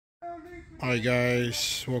Hi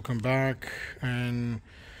guys, welcome back, and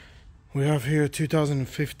we have here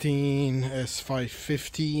 2015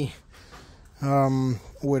 S550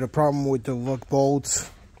 with a problem with the lug bolts.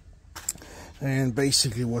 And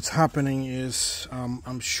basically what's happening is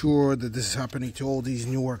I'm sure that this is happening to all these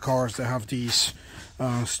newer cars that have these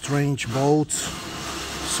strange bolts.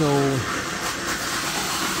 So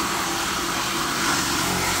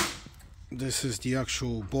this is the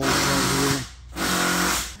actual bolt right here.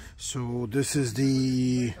 So this is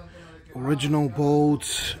the original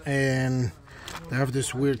bolts, and they have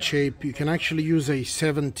this weird shape. You can actually use a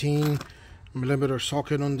 17mm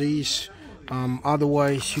socket on these.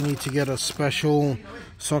 Otherwise you need to get a special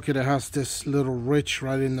socket that has this little ridge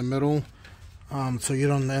right in the middle, so you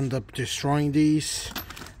don't end up destroying these.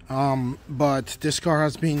 But this car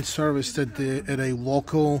has been serviced at a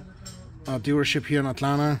local dealership here in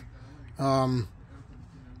Atlanta,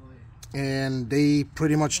 and they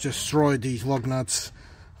pretty much destroyed these lug nuts,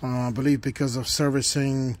 I believe because of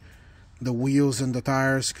servicing the wheels and the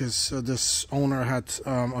tires, because this owner had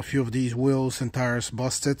a few of these wheels and tires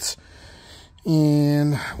busted.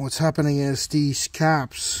 And what's happening is these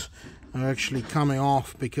caps are actually coming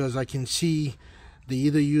off, because I can see they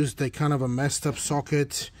either used a kind of a messed up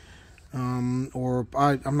socket, or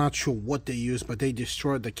I'm not sure what they used, but they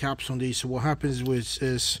destroyed the caps on these. So what happens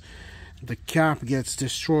is the cap gets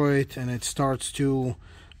destroyed and it starts to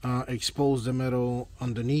expose the metal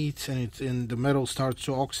underneath, and the metal starts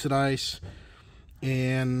to oxidize,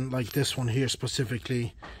 and like this one here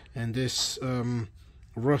specifically, and this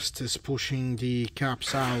rust is pushing the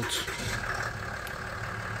caps out.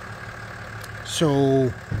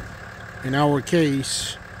 So in our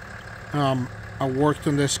case, I worked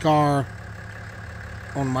on this car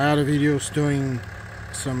on my other videos doing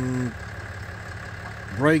some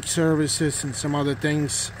brake services and some other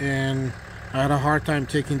things, and I had a hard time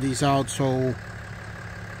taking these out, so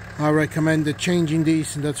I recommended changing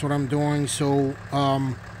these, and that's what I'm doing. So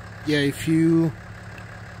yeah, if you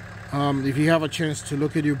have a chance to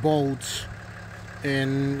look at your bolts,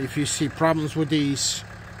 and if you see problems with these,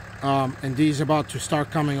 and these about to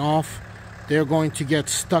start coming off, they're going to get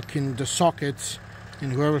stuck in the sockets,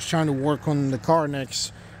 and whoever's trying to work on the car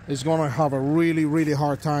next is going to have a really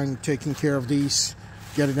hard time taking care of these,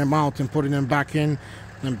 getting them out and putting them back in.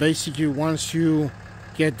 And basically once you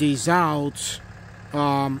get these out,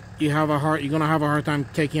 you're gonna have a hard time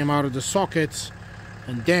taking them out of the sockets,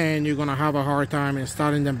 and then you're gonna have a hard time in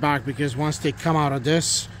starting them back, because once they come out of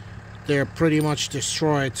this, they're pretty much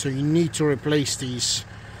destroyed. So you need to replace these.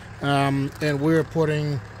 And we're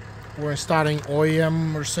installing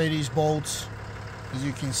OEM Mercedes bolts. As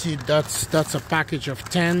you can see, that's a package of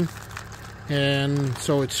 10, and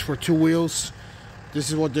so it's for 2 wheels. This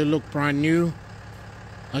is what they look brand new.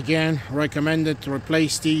 Again, recommended to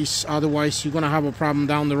replace these, otherwise you're gonna have a problem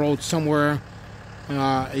down the road somewhere.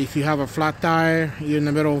 If you have a flat tire, you're in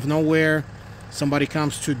the middle of nowhere, somebody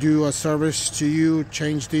comes to do a service to you,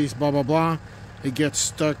 change these, blah blah blah, it gets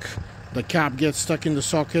stuck, the cap gets stuck in the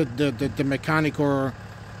socket, the mechanic or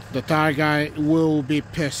the tire guy will be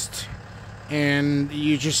pissed, and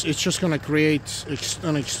it's just gonna create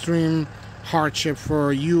an extreme hardship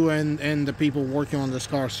for you and the people working on this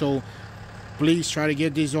car. So please try to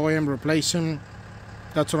get these OEM, replace them.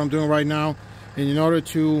 That's what I'm doing right now. And in order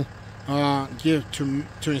to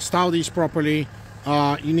install these properly,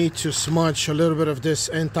 you need to smudge a little bit of this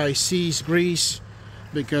anti-seize grease,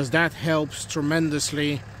 because that helps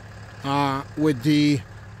tremendously with the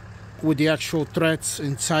actual threads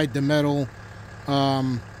inside the metal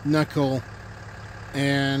knuckle,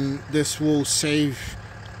 and this will save.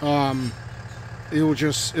 It will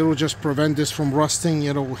just prevent this from rusting.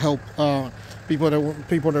 It'll help people that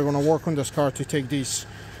are going to work on this car to take these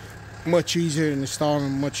much easier and install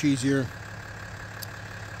them much easier.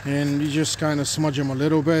 And you just kind of smudge them a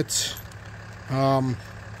little bit. I'm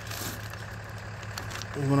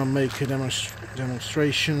gonna make a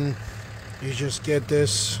demonstration. You just get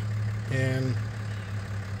this, and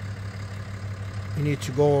you need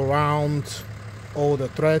to go around all the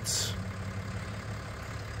threads,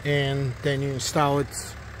 and then you install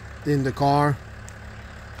it in the car.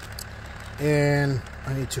 And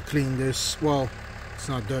I need to clean this. Well, it's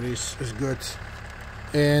not dirty, it's good.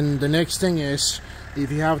 And the next thing is,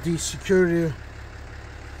 if you have these secure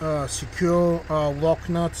lock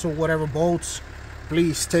nuts or whatever bolts,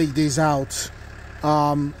 please take these out.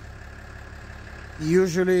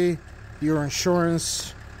 Usually your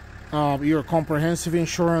insurance, your comprehensive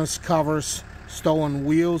insurance covers stolen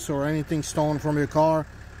wheels or anything stolen from your car,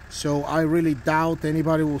 so I really doubt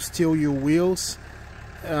anybody will steal your wheels.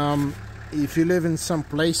 If you live in some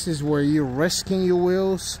places where you're risking your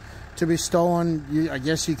wheels to be stolen, I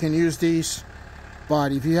guess you can use these.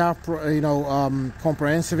 But if you have,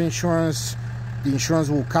 comprehensive insurance, the insurance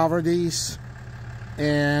will cover these.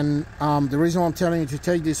 And the reason I'm telling you to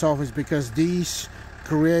take this off is because these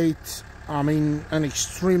create, an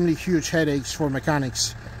extremely huge headaches for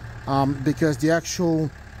mechanics. Because the actual,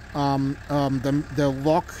 the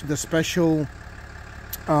lock, the special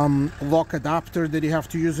lock adapter that you have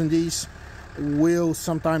to use in these will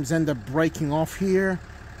sometimes end up breaking off here,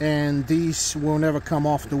 and these will never come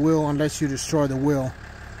off the wheel unless you destroy the wheel.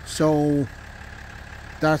 So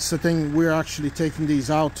that's the thing, we're actually taking these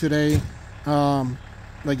out today.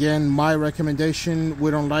 Again, my recommendation,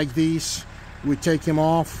 we don't like these, we take them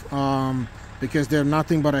off because they're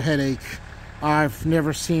nothing but a headache. I've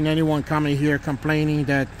never seen anyone coming here complaining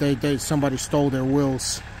that somebody stole their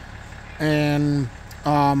wheels. And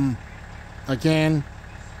again,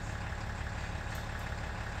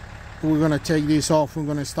 we're gonna take these off. We're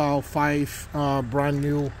gonna install 5 brand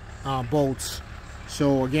new bolts.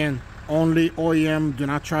 So again, only OEM. Do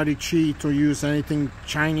not try to cheat or use anything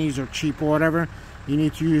Chinese or cheap or whatever. You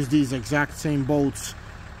need to use these exact same bolts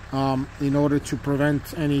in order to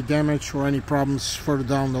prevent any damage or any problems further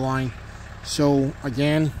down the line. So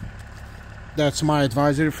again, that's my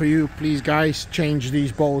advisory for you. Please guys, change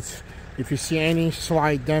these bolts. If you see any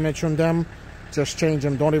slight damage on them, just change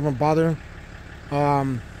them. Don't even bother.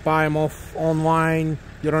 Buy them off online.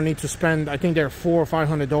 You don't need to spend, I think they're $400 or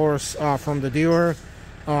 $500 from the dealer.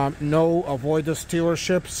 No, avoid the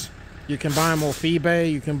dealerships. You can buy them off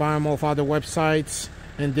eBay, you can buy them off other websites,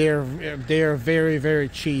 and they're very, very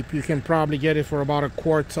cheap. You can probably get it for about a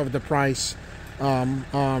quarter of the price from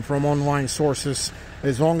online sources,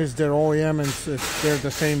 as long as they're OEM and they're the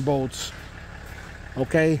same bolts.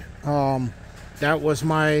 Okay, that was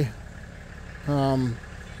my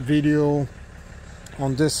video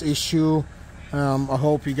on this issue. I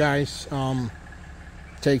hope you guys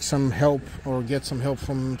take some help or get some help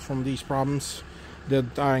from these problems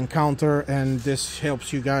that I encounter, and this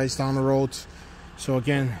helps you guys down the road. So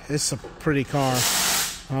again, it's a pretty car.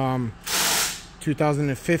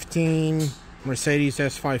 2015 Mercedes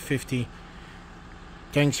S550.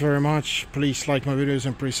 Thanks very much. Please like my videos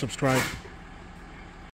and please subscribe.